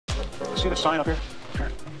See the sign up here? Sure.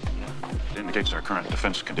 It indicates our current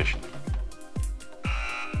defense condition.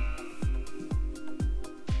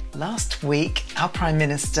 Last week, our Prime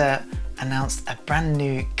Minister announced a brand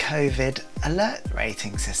new COVID alert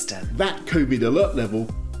rating system. That COVID alert level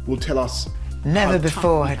will tell us never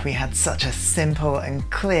before had we had such a simple and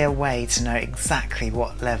clear way to know exactly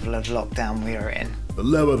what level of lockdown we were in. The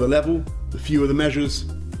lower the level, the fewer the measures,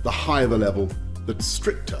 the higher the level, the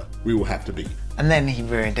stricter we will have to be. And then he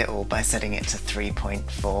ruined it all by setting it to 3.4,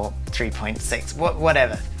 3.6,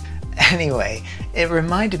 whatever. Anyway, it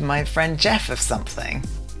reminded my friend Jeff of something.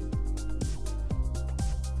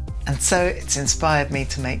 And so it's inspired me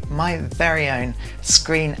to make my very own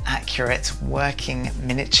screen-accurate working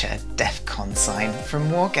miniature DEFCON sign from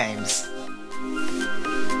War Games.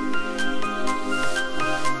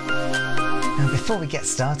 Now before we get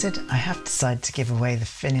started, I have decided to give away the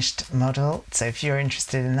finished model, so if you're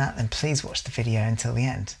interested in that then please watch the video until the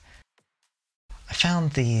end. I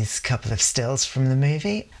found these couple of stills from the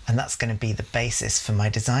movie, and that's going to be the basis for my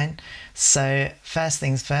design. So first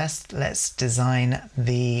things first, let's design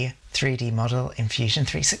the 3D model in Fusion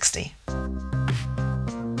 360.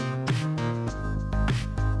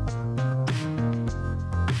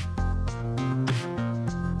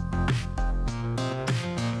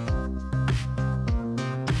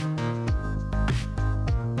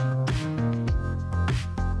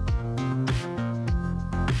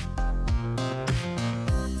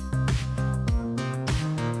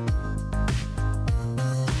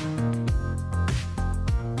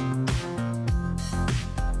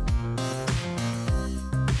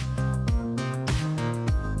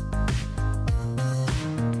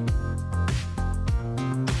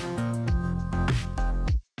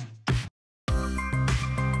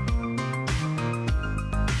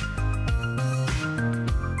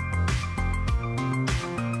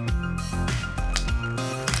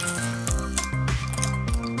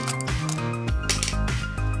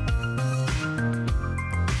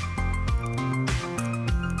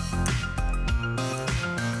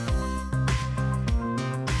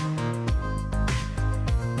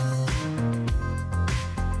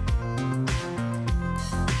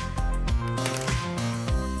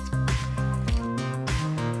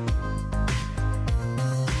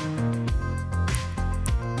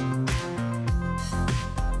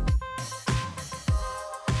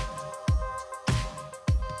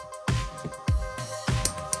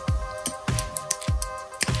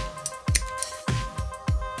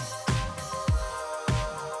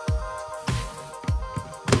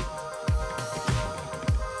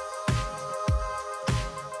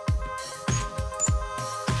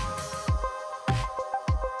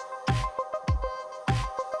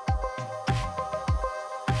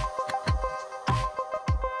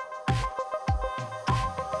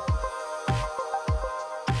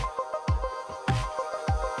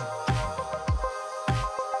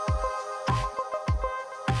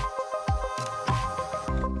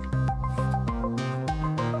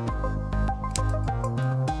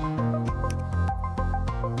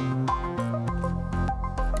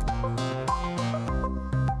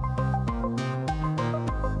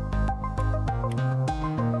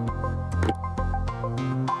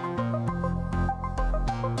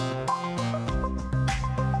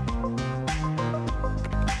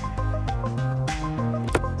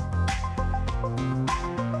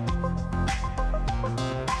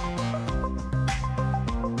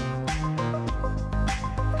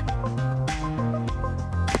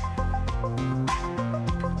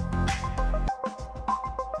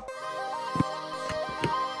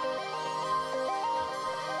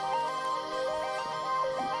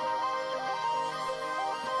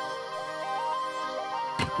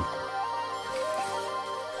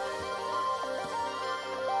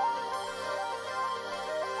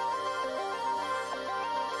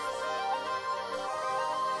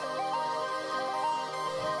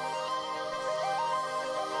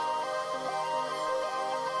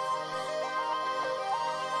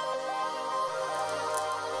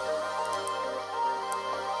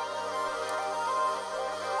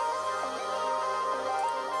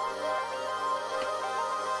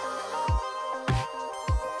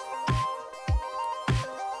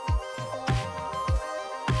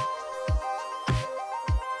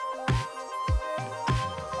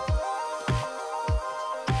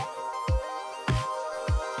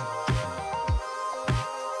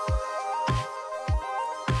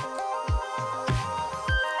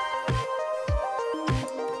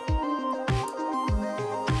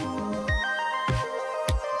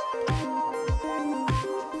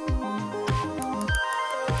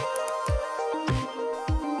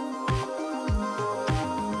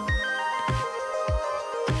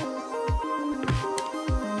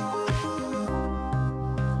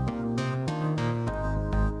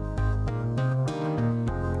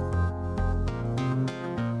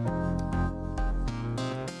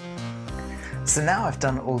 So now I've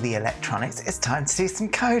done all the electronics, it's time to do some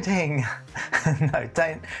coding. No,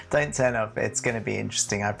 don't turn off, it's going to be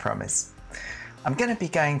interesting, I promise. I'm going to be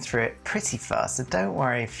going through it pretty fast, so don't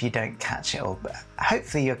worry if you don't catch it all, but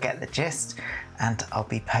hopefully you'll get the gist, and I'll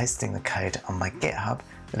be posting the code on my GitHub.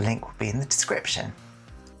 The link will be in the description.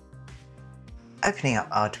 Opening up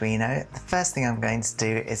Arduino, the first thing I'm going to do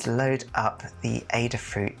is load up the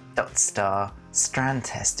Adafruit.star strand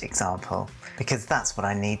test example, because that's what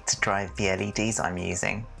I need to drive the LEDs I'm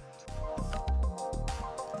using.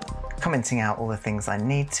 Commenting out all the things I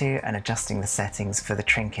need to and adjusting the settings for the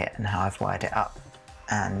trinket and how I've wired it up,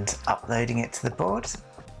 and uploading it to the board.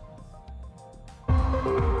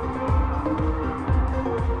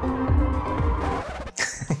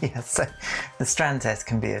 Yeah, so the strand test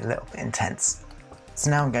can be a little bit intense. So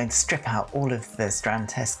now I'm going to strip out all of the strand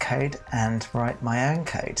test code and write my own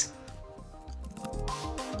code.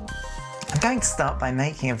 I'm going to start by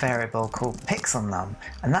making a variable called pixelNum,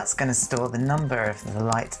 and that's going to store the number of the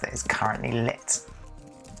light that is currently lit.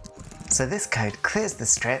 So this code clears the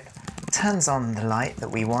strip, turns on the light that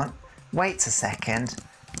we want, waits a second,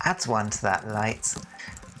 adds 1 to that light,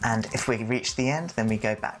 and if we reach the end, then we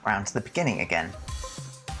go back round to the beginning again.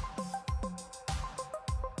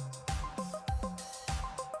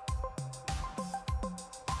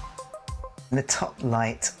 The top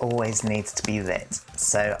light always needs to be lit,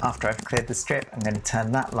 so after I've cleared the strip, I'm going to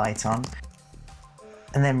turn that light on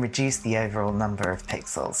and then reduce the overall number of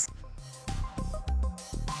pixels.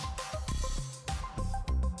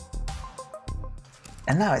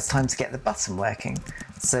 And now it's time to get the button working.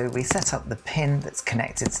 So we set up the pin that's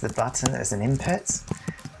connected to the button as an input,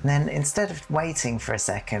 and then instead of waiting for a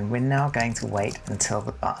second, we're now going to wait until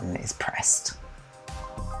the button is pressed.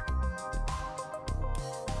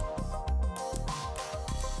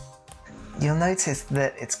 You'll notice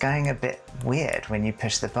that it's going a bit weird when you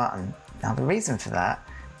push the button. Now the reason for that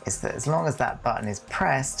is that as long as that button is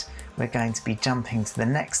pressed, we're going to be jumping to the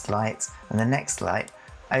next light and the next light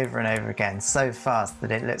over and over again so fast that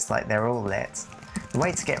it looks like they're all lit. The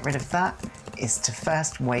way to get rid of that is to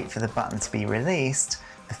first wait for the button to be released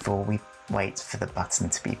before we wait for the button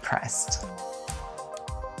to be pressed.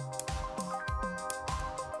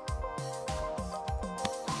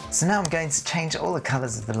 So now I'm going to change all the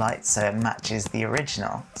colours of the light so it matches the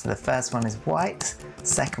original. So the first one is white,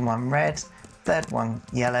 second one red, third one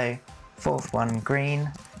yellow, fourth one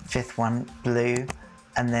green, fifth one blue,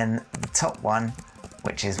 and then the top one,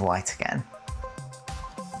 which is white again.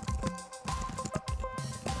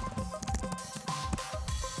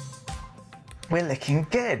 We're looking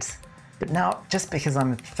good. But now, just because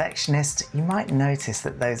I'm a perfectionist, you might notice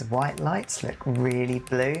that those white lights look really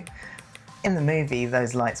blue. In the movie,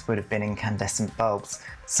 those lights would have been incandescent bulbs,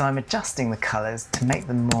 so I'm adjusting the colours to make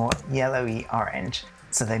them more yellowy orange,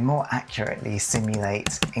 so they more accurately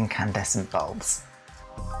simulate incandescent bulbs.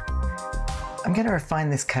 I'm going to refine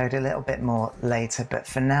this code a little bit more later, but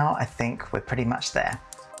for now I think we're pretty much there.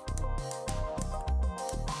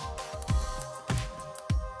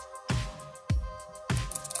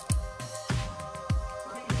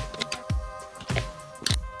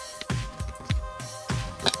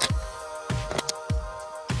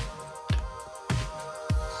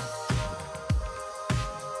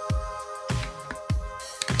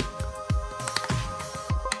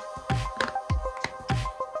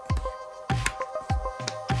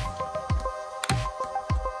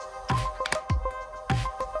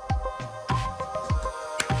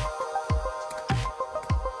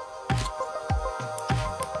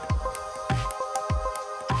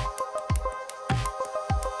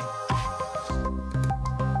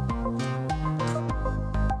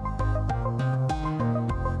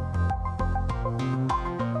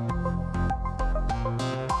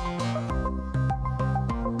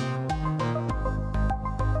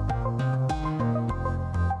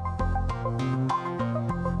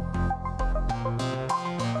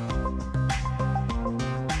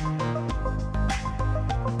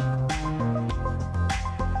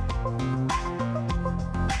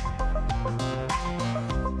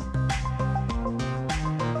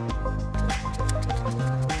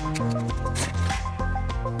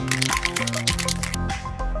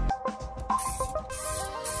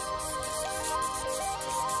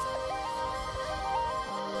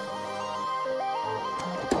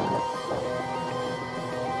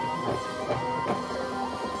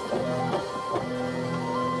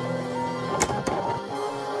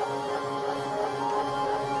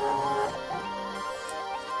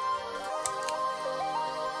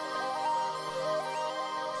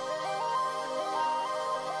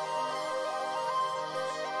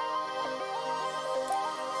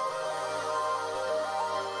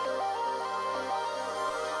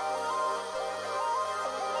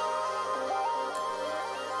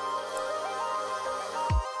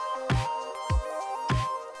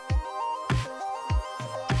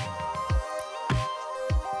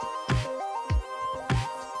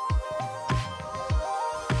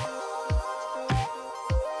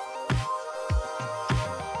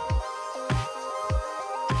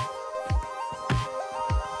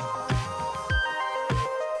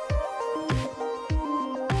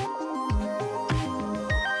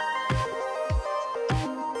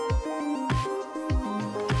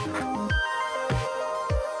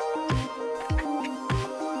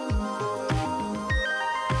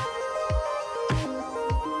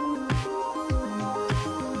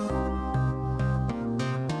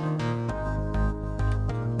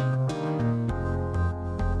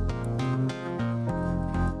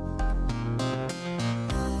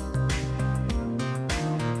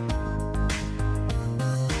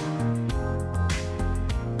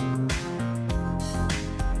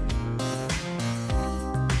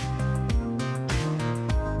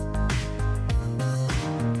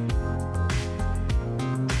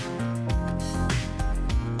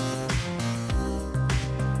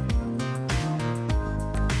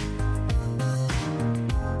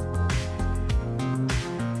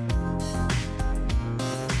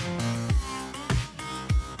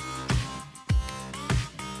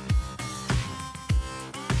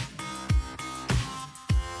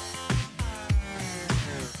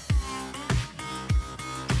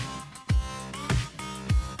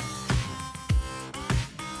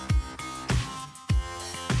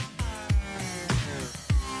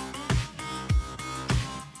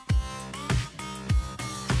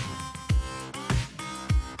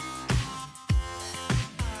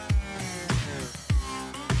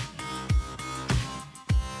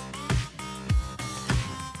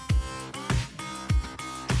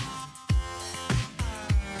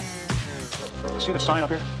 See the sign up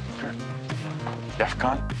here?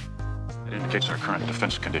 DEFCON? It indicates our current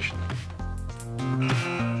defense condition.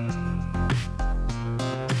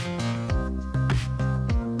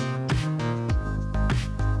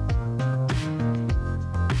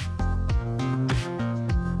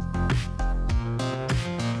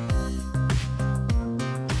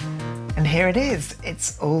 And here it is,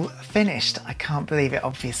 it's all finished. I can't believe it,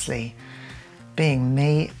 obviously. Being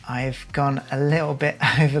me, I've gone a little bit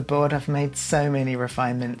overboard. I've made so many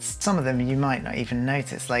refinements. Some of them you might not even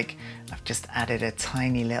notice, like I've just added a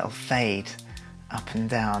tiny little fade up and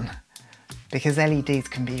down, because LEDs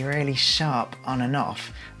can be really sharp on and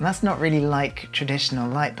off, and that's not really like traditional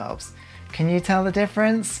light bulbs. Can you tell the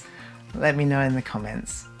difference? Let me know in the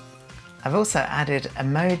comments. I've also added a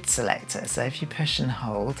mode selector, so if you push and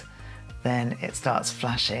hold, then it starts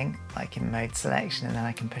flashing like in mode selection, and then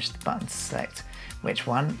I can push the button to select which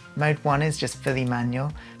one. Mode 1 is just fully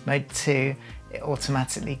manual. Mode 2, it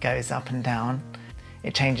automatically goes up and down.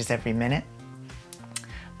 It changes every minute.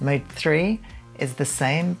 Mode 3 is the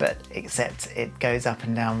same, but except it goes up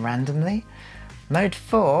and down randomly. Mode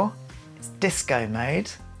 4 is disco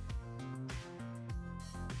mode.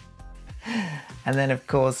 And then of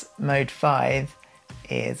course mode 5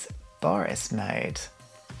 is Boris mode,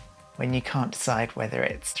 when you can't decide whether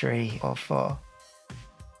it's 3 or 4.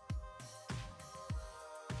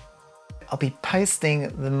 I'll be posting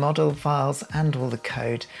the model files and all the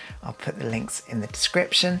code. I'll put the links in the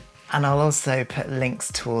description, and I'll also put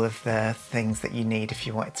links to all of the things that you need if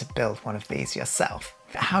you wanted to build one of these yourself.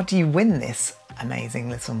 How do you win this amazing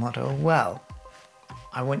little model? Well,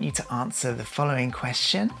 I want you to answer the following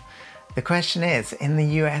question. The question is, in the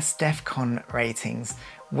US DEFCON ratings,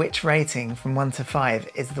 which rating from 1 to 5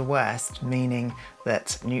 is the worst, meaning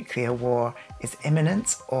that nuclear war is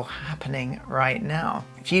imminent or happening right now?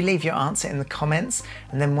 If you leave your answer in the comments,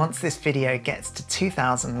 and then once this video gets to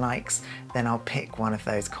 2,000 likes, then I'll pick one of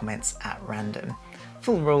those comments at random.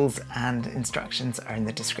 Full rules and instructions are in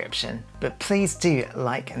the description. But please do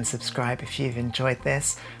like and subscribe if you've enjoyed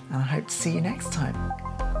this, and I hope to see you next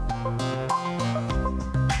time.